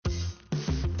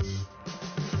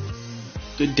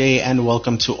Good day and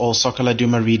welcome to all Soccer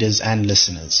Laduma readers and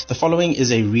listeners. The following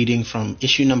is a reading from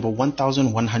issue number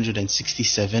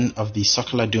 1167 of the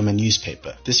Soccer Laduma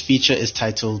newspaper. This feature is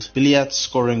titled Billiat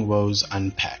Scoring Woes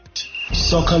Unpacked.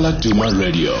 Soccer Laduma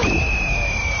Radio.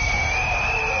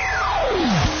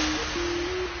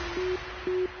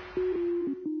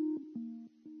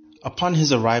 Upon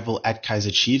his arrival at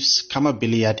Kaizer Chiefs,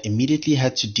 Billiat immediately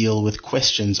had to deal with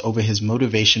questions over his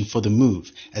motivation for the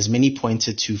move, as many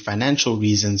pointed to financial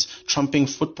reasons trumping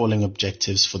footballing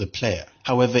objectives for the player.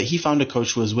 However, he found a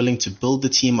coach who was willing to build the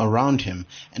team around him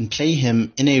and play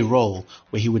him in a role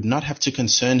where he would not have to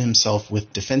concern himself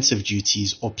with defensive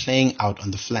duties or playing out on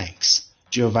the flanks.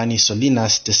 Giovanni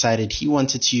Solinas decided he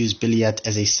wanted to use Billiat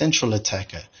as a central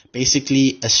attacker,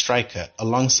 basically a striker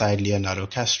alongside Leonardo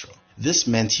Castro. This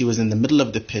meant he was in the middle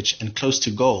of the pitch and close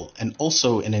to goal, and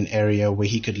also in an area where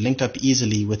he could link up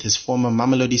easily with his former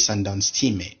Mamelodi Sundowns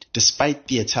teammate. Despite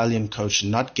the Italian coach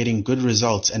not getting good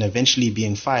results and eventually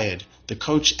being fired, the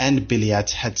coach and Billiat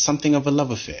had something of a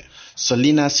love affair.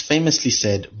 Solinas famously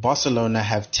said, Barcelona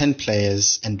have 10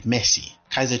 players and Messi.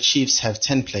 Kaizer Chiefs have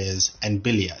 10 players and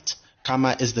Billiat.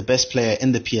 Kama is the best player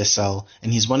in the PSL,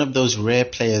 and he's one of those rare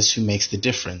players who makes the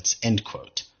difference, end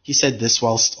quote. He said this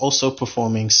whilst also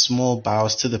performing small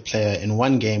bows to the player in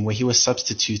one game where he was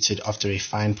substituted after a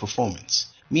fine performance.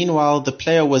 Meanwhile, the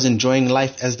player was enjoying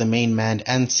life as the main man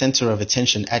and center of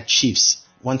attention at Chiefs,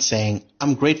 once saying,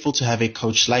 "I'm grateful to have a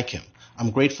coach like him.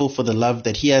 I'm grateful for the love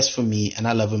that he has for me, and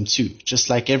I love him too, just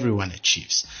like everyone at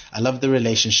Chiefs. I love the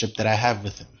relationship that I have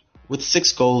with him." With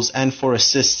 6 goals and 4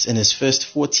 assists in his first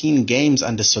 14 games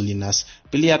under Solinas,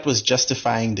 Billiat was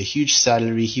justifying the huge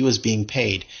salary he was being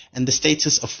paid and the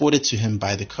status afforded to him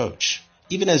by the coach.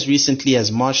 Even as recently as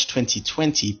March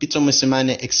 2020, Pitso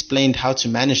Mosimane explained how to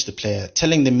manage the player,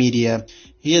 telling the media,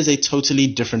 "He is a totally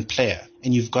different player,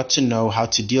 and you've got to know how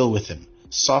to deal with him.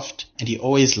 Soft, and he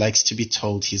always likes to be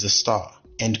told he's a star."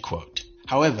 End quote.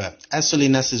 However, as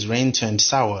Solinas' reign turned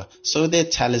sour, so their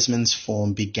talisman's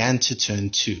form began to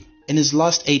turn too. In his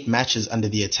last 8 matches under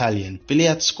the Italian,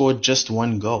 Billiat scored just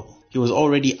 1 goal. He was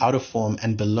already out of form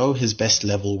and below his best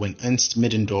level when Ernst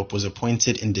Middendorp was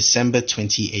appointed in December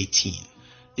 2018.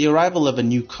 The arrival of a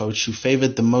new coach who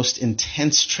favored the most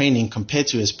intense training compared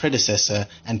to his predecessor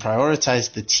and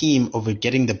prioritized the team over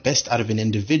getting the best out of an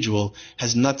individual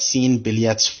has not seen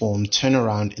Billiat's form turn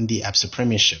around in the Absa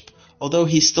Premiership. Although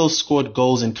he still scored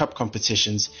goals in cup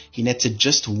competitions, he netted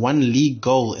just 1 league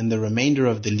goal in the remainder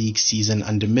of the league season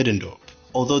under Middendorp.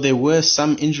 Although there were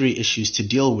some injury issues to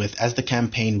deal with as the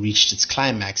campaign reached its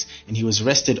climax and he was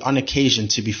rested on occasion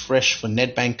to be fresh for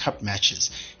Nedbank Cup matches,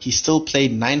 he still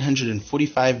played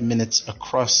 945 minutes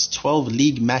across 12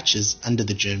 league matches under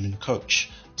the German coach.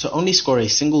 To only score a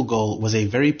single goal was a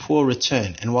very poor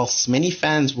return, and whilst many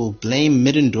fans will blame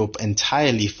Middendorp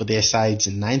entirely for their side's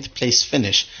 9th place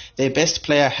finish, their best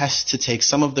player has to take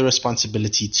some of the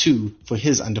responsibility too for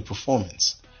his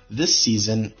underperformance. This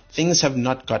season, things have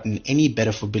not gotten any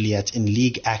better for Billiat in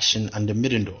league action under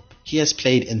Middendorp. He has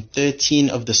played in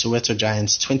 13 of the Soweto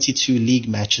Giants' 22 league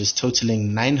matches,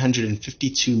 totaling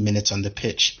 952 minutes on the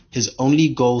pitch. His only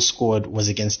goal scored was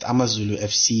against Amazulu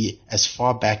FC as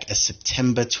far back as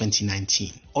September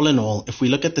 2019. All in all, if we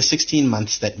look at the 16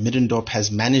 months that Middendorp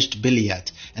has managed Billiat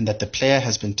and that the player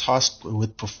has been tasked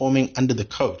with performing under the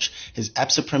coach, his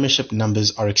Absa Premiership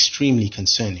numbers are extremely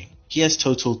concerning. He has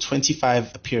totaled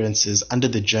 25 appearances under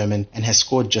the German and has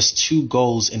scored just 2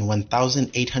 goals in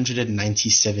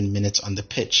 1,897 minutes on the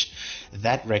pitch.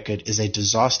 That record is a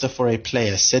disaster for a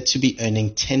player said to be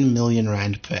earning 10 million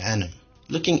rand per annum.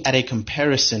 Looking at a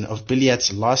comparison of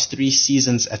Billiat's last 3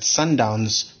 seasons at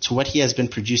Sundowns to what he has been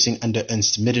producing under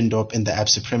Ernst Middendorp in the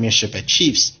Absa Premiership at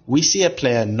Chiefs, we see a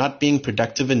player not being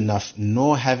productive enough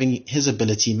nor having his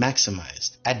ability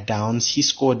maximized. At Downs, he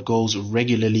scored goals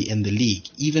regularly in the league,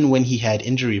 even when he had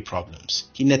injury problems.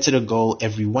 He netted a goal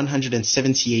every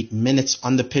 178 minutes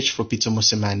on the pitch for Pitso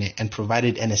Mosimane and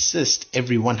provided an assist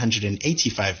every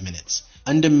 185 minutes.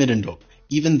 Under Middendorp,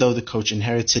 even though the coach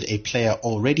inherited a player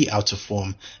already out of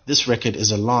form, this record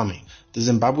is alarming. The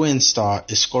Zimbabwean star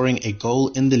is scoring a goal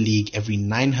in the league every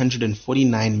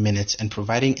 949 minutes and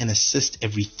providing an assist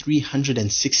every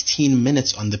 316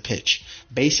 minutes on the pitch.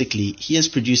 Basically, he is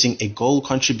producing a goal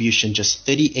contribution just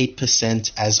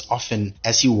 38% as often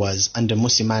as he was under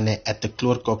Mosimane at the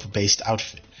Kloorkop-based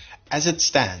outfit. As it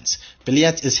stands,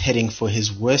 Billiat is heading for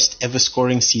his worst ever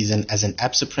scoring season as an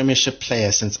Absa Premiership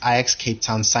player since Ajax Cape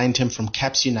Town signed him from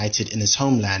Caps United in his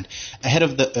homeland, ahead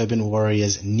of the Urban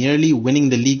Warriors nearly winning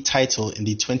the league title in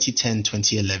the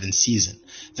 2010-2011 season.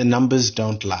 The numbers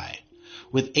don't lie.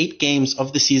 With 8 games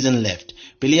of the season left,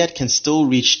 Billiat can still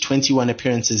reach 21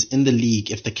 appearances in the league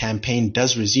if the campaign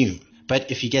does resume. But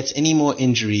if he gets any more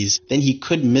injuries, then he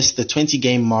could miss the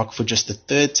 20-game mark for just the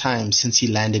 3rd time since he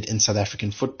landed in South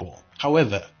African football.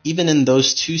 However, even in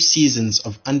those 2 seasons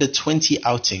of under 20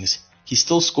 outings, he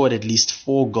still scored at least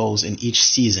 4 goals in each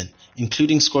season,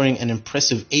 including scoring an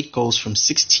impressive 8 goals from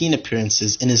 16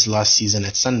 appearances in his last season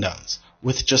at Sundowns.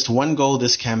 With just 1 goal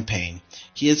this campaign,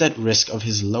 he is at risk of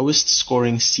his lowest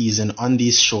scoring season on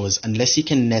these shores unless he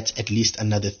can net at least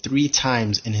another 3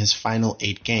 times in his final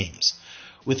 8 games.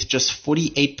 With just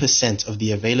 48% of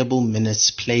the available minutes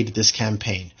played this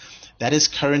campaign, that is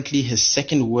currently his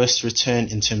 2nd worst return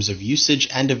in terms of usage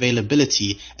and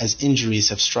availability as injuries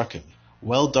have struck him.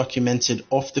 Well-documented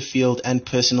off-the-field and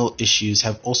personal issues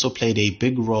have also played a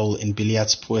big role in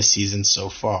Billiat's poor season so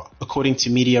far. According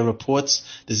to media reports,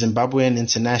 the Zimbabwean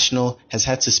international has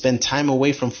had to spend time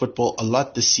away from football a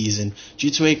lot this season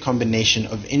due to a combination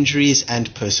of injuries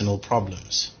and personal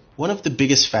problems. One of the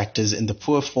biggest factors in the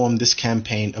poor form this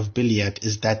campaign of Billiat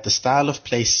is that the style of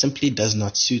play simply does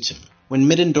not suit him. When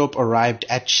Middendorp arrived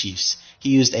at Chiefs, he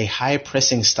used a high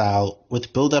pressing style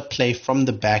with build-up play from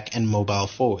the back and mobile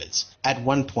forwards. At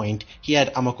one point, he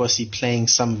had Amakosi playing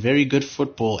some very good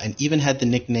football and even had the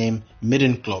nickname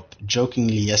Middenklop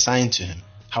jokingly assigned to him.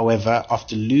 However,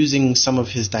 after losing some of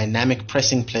his dynamic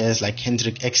pressing players like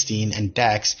Hendrik Eckstein and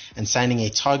Dax and signing a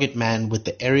target man with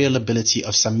the aerial ability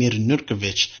of Samir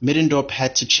Nurkovic, Middendorp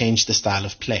had to change the style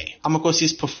of play.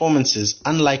 Amakosi's performances,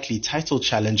 unlikely title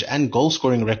challenge and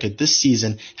goal-scoring record this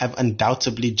season have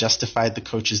undoubtedly justified the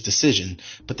coach's decision,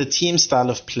 but the team's style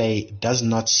of play does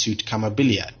not suit Kama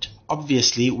Billiat.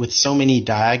 Obviously, with so many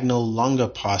diagonal longer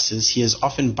passes, he is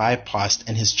often bypassed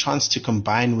and his chance to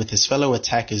combine with his fellow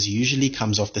attackers usually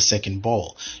comes off the second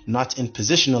ball, not in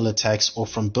positional attacks or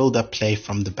from build-up play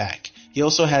from the back. He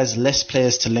also has less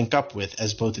players to link up with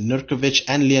as both Nurkovic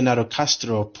and Leonardo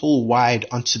Castro pull wide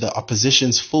onto the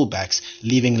opposition's fullbacks,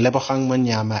 leaving Lebogang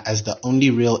Manyama as the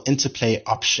only real interplay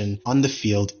option on the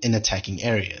field in attacking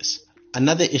areas.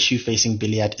 Another issue facing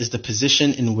Billiat is the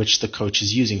position in which the coach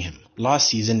is using him. Last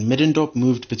season, Middendorp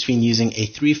moved between using a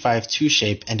 3-5-2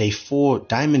 shape and a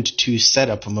 4-diamond-2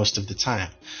 setup most of the time.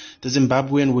 The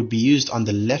Zimbabwean would be used on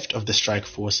the left of the strike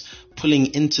force,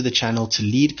 pulling into the channel to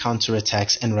lead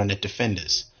counter-attacks and run at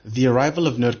defenders. The arrival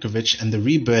of Nurkovic and the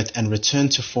rebirth and return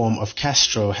to form of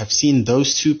Castro have seen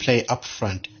those two play up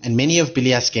front, and many of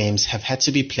Billiat's games have had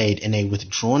to be played in a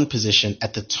withdrawn position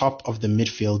at the top of the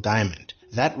midfield diamond.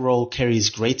 That role carries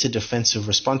greater defensive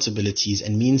responsibilities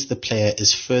and means the player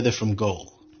is further from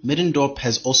goal. Middendorp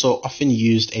has also often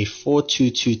used a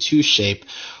 4-2-2-2 shape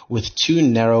with 2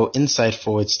 narrow inside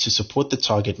forwards to support the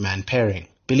target man pairing.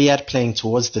 Billiat playing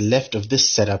towards the left of this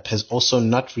setup has also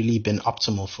not really been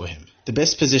optimal for him. The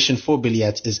best position for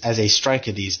Billiat is as a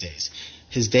striker these days.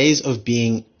 His days of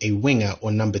being a winger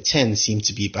or number 10 seem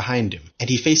to be behind him, and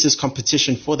he faces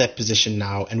competition for that position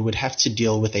now and would have to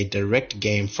deal with a direct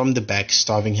game from the back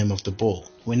starving him of the ball.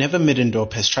 Whenever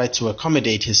Middendorp has tried to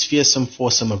accommodate his fearsome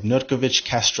foursome of Nurkovic,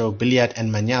 Castro, Billiat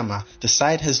and Manyama, the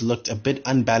side has looked a bit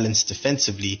unbalanced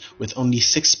defensively with only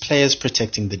 6 players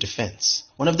protecting the defense.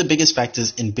 One of the biggest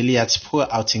factors in Billiat's poor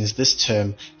outings this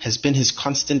term has been his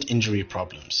constant injury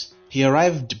problems. He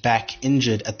arrived back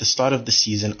injured at the start of the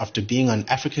season after being on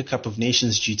Africa Cup of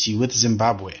Nations duty with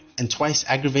Zimbabwe, and twice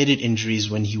aggravated injuries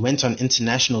when he went on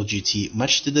international duty,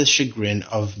 much to the chagrin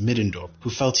of Middendorp, who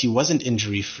felt he wasn't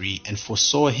injury-free and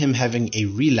foresaw him having a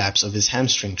relapse of his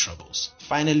hamstring troubles.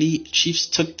 Finally, Chiefs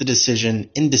took the decision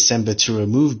in December to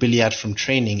remove Billiat from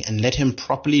training and let him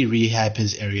properly rehab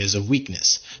his areas of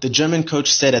weakness. The German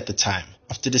coach said at the time,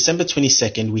 "After December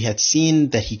 22nd, we had seen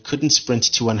that he couldn't sprint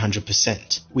to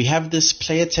 100%. We have this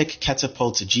PlayerTech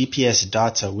Catapult GPS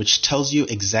data which tells you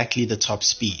exactly the top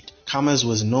speed. Kama's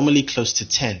was normally close to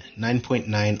 10,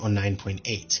 9.9 or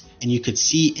 9.8, and you could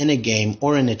see in a game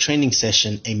or in a training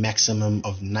session a maximum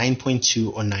of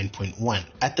 9.2 or 9.1.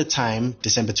 At the time,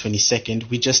 December 22nd,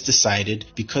 we just decided,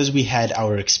 because we had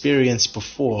our experience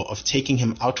before of taking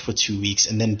him out for 2 weeks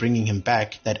and then bringing him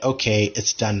back, that okay,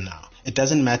 it's done now. It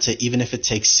doesn't matter even if it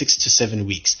takes 6 to 7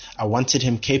 weeks. I wanted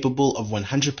him capable of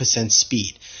 100%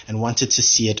 speed and wanted to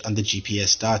see it on the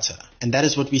GPS data. And that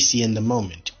is what we see in the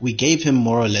moment. We gave him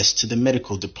more or less to the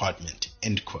medical department."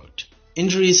 End quote.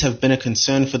 Injuries have been a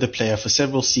concern for the player for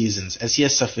several seasons, as he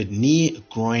has suffered knee,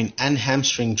 groin and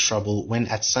hamstring trouble when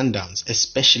at Sundowns,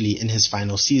 especially in his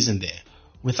final season there.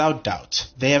 Without doubt,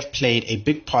 they have played a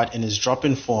big part in his drop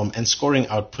in form and scoring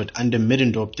output under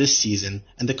Middendorp this season,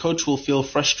 and the coach will feel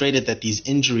frustrated that these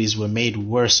injuries were made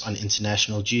worse on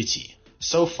international duty.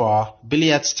 So far,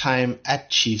 Billiat's time at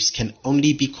Chiefs can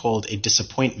only be called a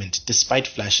disappointment despite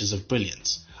flashes of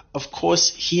brilliance. Of course,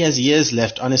 he has years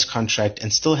left on his contract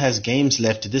and still has games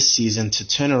left this season to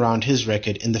turn around his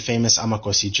record in the famous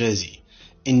Amakosi jersey.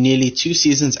 In nearly 2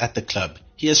 seasons at the club,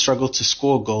 he has struggled to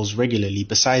score goals regularly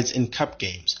besides in cup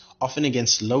games, often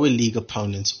against lower league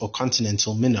opponents or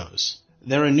continental minnows.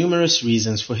 There are numerous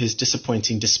reasons for his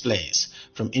disappointing displays,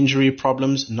 from injury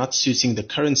problems not suiting the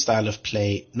current style of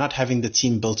play, not having the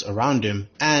team built around him,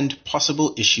 and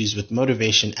possible issues with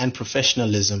motivation and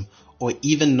professionalism, or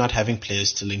even not having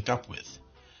players to link up with.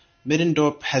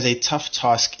 Middendorp has a tough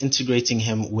task integrating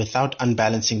him without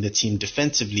unbalancing the team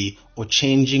defensively or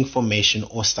changing formation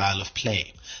or style of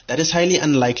play. That is highly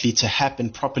unlikely to happen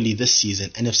properly this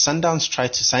season, and if Sundowns try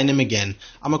to sign him again,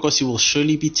 Amakosi will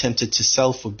surely be tempted to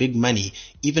sell for big money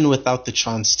even without the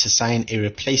chance to sign a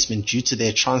replacement due to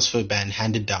their transfer ban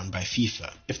handed down by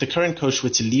FIFA. If the current coach were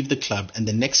to leave the club and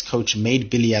the next coach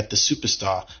made Billiat the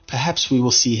superstar, perhaps we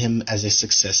will see him as a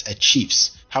success at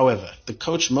Chiefs. However, the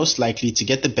coach most likely to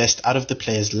get the best out of the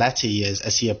player's latter years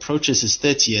as he approaches his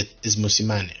 30th is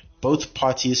Musimane. Both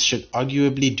parties should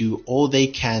arguably do all they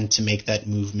can to make that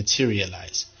move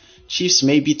materialize. Chiefs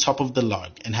may be top of the log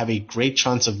and have a great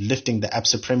chance of lifting the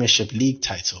ABSA Premiership League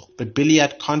title, but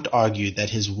Billiat can't argue that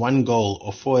his 1 goal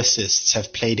or 4 assists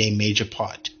have played a major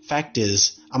part. Fact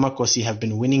is, Amakosi have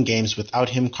been winning games without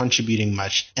him contributing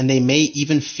much, and they may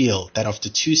even feel that after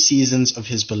 2 seasons of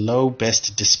his below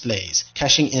best displays,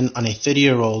 cashing in on a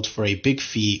 30-year-old for a big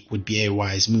fee would be a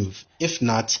wise move. If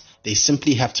not, they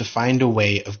simply have to find a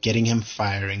way of getting him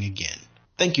firing again.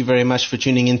 Thank you very much for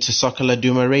tuning in to Soccer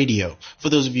Laduma Radio. For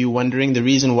those of you wondering, the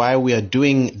reason why we are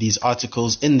doing these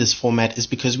articles in this format is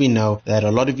because we know that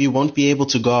a lot of you won't be able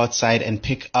to go outside and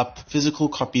pick up physical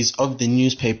copies of the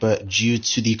newspaper due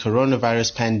to the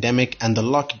coronavirus pandemic and the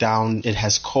lockdown it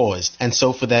has caused. And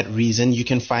so for that reason, you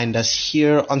can find us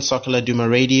here on Soccer Laduma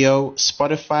Radio,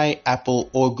 Spotify,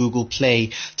 Apple, or Google Play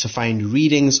to find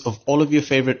readings of all of your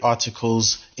favorite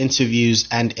articles, interviews,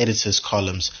 and editors'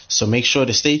 columns. So make sure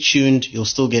to stay tuned.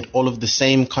 You'll still get all of the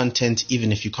same content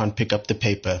even if you can't pick up the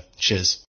paper. Cheers.